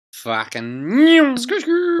Fucking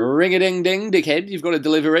ring-a-ding-ding, dickhead. You've got a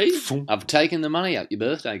delivery. I've taken the money out your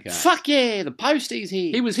birthday card. Fuck yeah, the postie's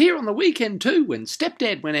here. He was here on the weekend too when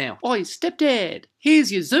Stepdad went out. Oi, Stepdad,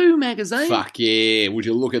 here's your Zoo magazine. Fuck yeah, would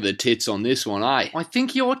you look at the tits on this one, eh? I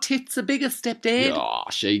think your tits are bigger, Stepdad. Oh,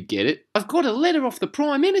 she'd get it. I've got a letter off the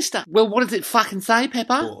Prime Minister. Well, what does it fucking say,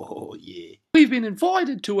 Peppa? Oh, yeah. We've been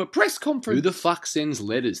invited to a press conference. Who the fuck sends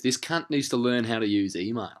letters? This cunt needs to learn how to use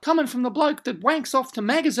email. Coming from the bloke that wanks off to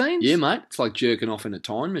magazines. Yeah, mate. It's like jerking off in a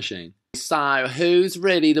time machine. So, who's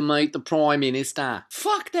ready to meet the Prime Minister?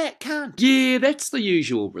 Fuck that cunt. Yeah, that's the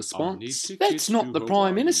usual response. That's not the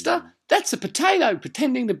Prime Minister. That's a potato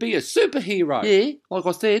pretending to be a superhero. Yeah, like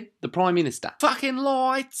I said, the Prime Minister. Fucking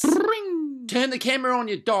lights. Ring. Turn the camera on,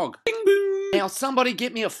 you dog. Bing boom. Now somebody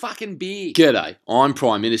get me a fucking beer. G'day, I'm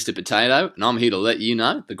Prime Minister Potato, and I'm here to let you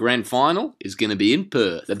know the grand final is going to be in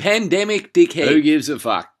Perth. The pandemic, dickhead. Who gives a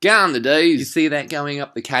fuck? Go on the D's. You see that going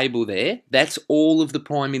up the cable there? That's all of the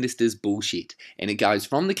Prime Minister's bullshit. And it goes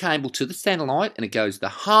from the cable to the satellite, and it goes the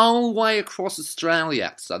whole way across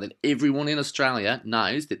Australia, so that everyone in Australia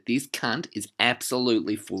knows that this cunt is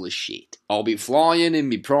absolutely full of shit. I'll be flying in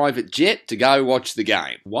my private jet to go watch the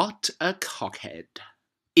game. What a cockhead.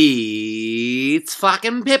 It's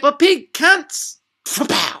fucking Peppa Pig, cunts!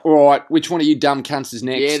 Alright, which one of you dumb cunts is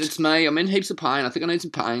next? Yeah, that's me. I'm in heaps of pain. I think I need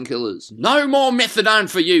some painkillers. No more methadone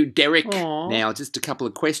for you, Derek! Aww. Now, just a couple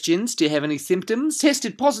of questions. Do you have any symptoms?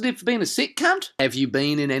 Tested positive for being a sick cunt? Have you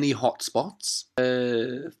been in any hot spots?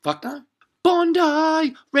 Fuck no.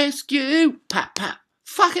 Bondi! Rescue! Pap pap.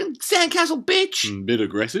 Fucking sandcastle, bitch! Bit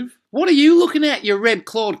aggressive. What are you looking at, you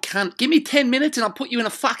red-clawed cunt? Give me 10 minutes and I'll put you in a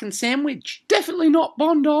fucking sandwich. Definitely not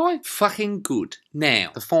Bondi. Fucking good.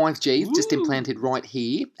 Now, the 5G's just implanted right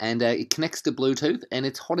here, and it connects to Bluetooth, and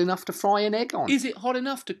it's hot enough to fry an egg on. Is it hot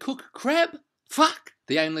enough to cook crab? Fuck!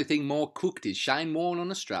 The only thing more cooked is Shane Warne on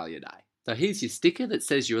Australia Day. So here's your sticker that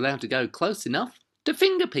says you're allowed to go close enough to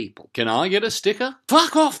finger people. Can I get a sticker?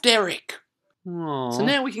 Fuck off, Derek! Aww. So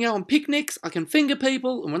now we can go on picnics, I can finger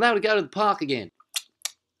people, and we're allowed to go to the park again.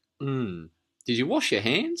 Did you wash your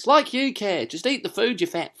hands? Like you care. Just eat the food, you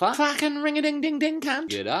fat fuck. Fucking ring-a-ding-ding-ding, cunt.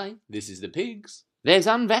 G'day. This is the pigs. There's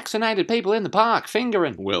unvaccinated people in the park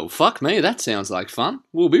fingering. Well, fuck me. That sounds like fun.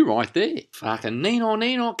 We'll be right there. Fucking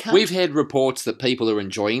neenor, cunt. We've had reports that people are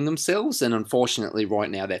enjoying themselves, and unfortunately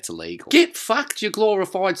right now that's illegal. Get fucked, you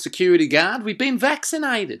glorified security guard. We've been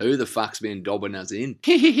vaccinated. Who the fuck's been dobbing us in?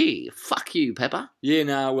 Hehehe. Fuck you, Peppa. Yeah,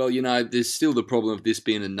 no, well, you know, there's still the problem of this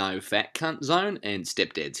being a no-fat cunt zone, and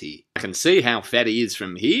Stepdad's here. I can see how fat he is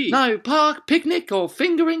from here. No park, picnic, or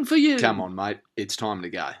fingering for you. Come on, mate. It's time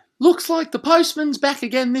to go. Looks like the postman's back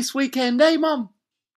again this weekend, eh, Mum?